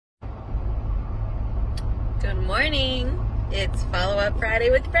Good morning. It's Follow-Up Friday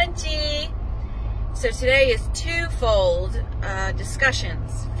with Frenchie. So today is twofold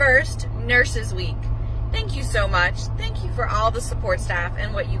discussions. First, Nurses Week. Thank you so much. Thank you for all the support staff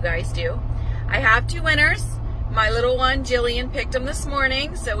and what you guys do. I have two winners. My little one, Jillian, picked them this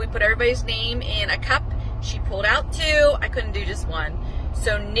morning. So we put everybody's name in a cup. She pulled out two. I couldn't do just one.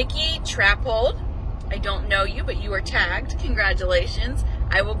 So Nikki Traphold, I don't know you, but you are tagged. Congratulations.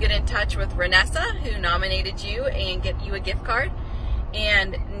 I will get in touch with Renessa, who nominated you, and get you a gift card.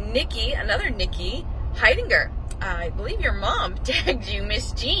 And Nikki, another Nikki Heidinger, I believe your mom tagged you,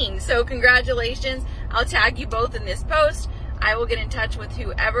 Miss Jean. So congratulations. I'll tag you both in this post. I will get in touch with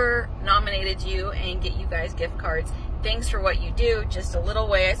whoever nominated you and get you guys gift cards. Thanks for what you do. Just a little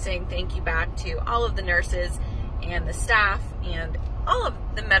way of saying thank you back to all of the nurses and the staff and all of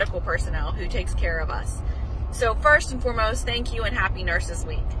the medical personnel who takes care of us. So first and foremost, thank you and happy Nurses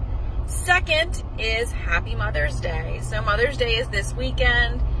Week. Second is happy Mother's Day. So Mother's Day is this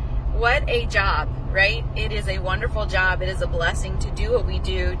weekend. What a job, right? It is a wonderful job. It is a blessing to do what we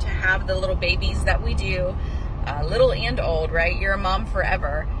do, to have the little babies that we do, little and old, right? You're a mom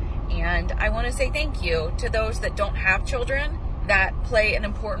forever. And I want to say thank you to those that don't have children that play an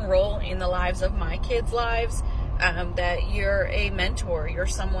important role in the lives of my kids' lives. That you're a mentor, you're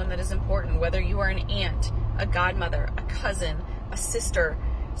someone that is important, whether you are an aunt, a godmother, a cousin, a sister.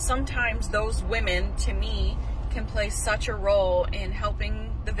 Sometimes those women, to me, can play such a role in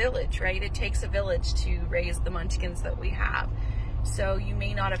helping the village, right? It takes a village to raise the munchkins that we have. So you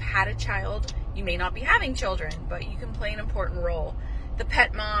may not have had a child, you may not be having children, but you can play an important role. The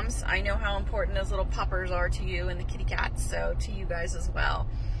pet moms, I know how important those little puppers are to you, and the kitty cats, so to you guys as well.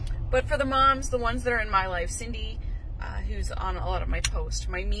 But for the moms, the ones that are in my life, Cindy, who's on a lot of my posts,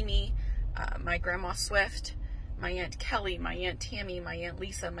 my Mimi, my Grandma Swift, my Aunt Kelly, my Aunt Tammy, my Aunt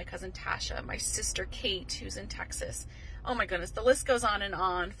Lisa, my cousin Tasha, my sister Kate, who's in Texas. Oh my goodness, the list goes on and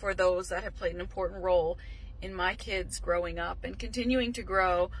on for those that have played an important role in my kids growing up and continuing to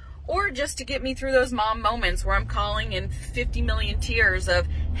grow, or just to get me through those mom moments where I'm calling in 50 million tears of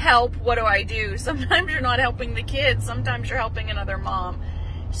help, what do I do? Sometimes you're not helping the kids, sometimes you're helping another mom.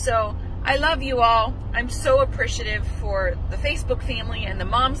 So I love you all. I'm so appreciative for the Facebook family and the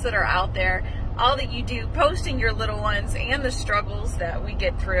moms that are out there, all that you do, posting your little ones and the struggles that we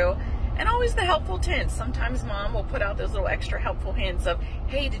get through, and always the helpful hints. Sometimes mom will put out those little extra helpful hints of,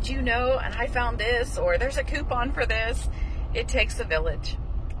 hey, did you know? And I found this, or there's a coupon for this. It takes a village.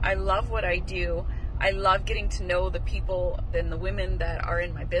 I love what I do. I love getting to know the people and the women that are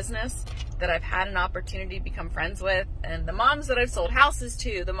in my business that I've had an opportunity to become friends with, and the moms that I've sold houses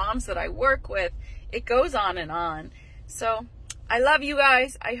to, the moms that I work with. It goes on and on. So I love you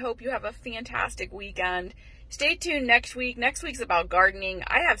guys. I hope you have a fantastic weekend. Stay tuned next week. Next week's about gardening.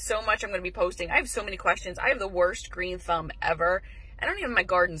 I have so much I'm going to be posting. I have so many questions. I have the worst green thumb ever. I don't even have my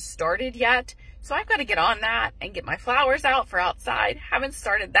garden started yet. So I've got to get on that and get my flowers out for outside. Haven't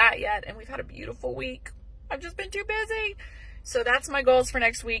started that yet. And we've had a beautiful week. I've just been too busy. So that's my goals for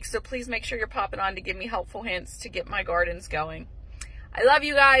next week. So please make sure you're popping on to give me helpful hints to get my gardens going. I love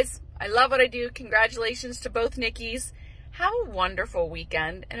you guys. I love what I do. Congratulations to both Nickies. Have a wonderful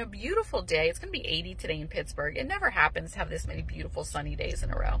weekend and a beautiful day. It's going to be 80 today in Pittsburgh. It never happens to have this many beautiful sunny days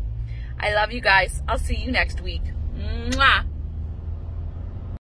in a row. I love you guys. I'll see you next week. Mwah.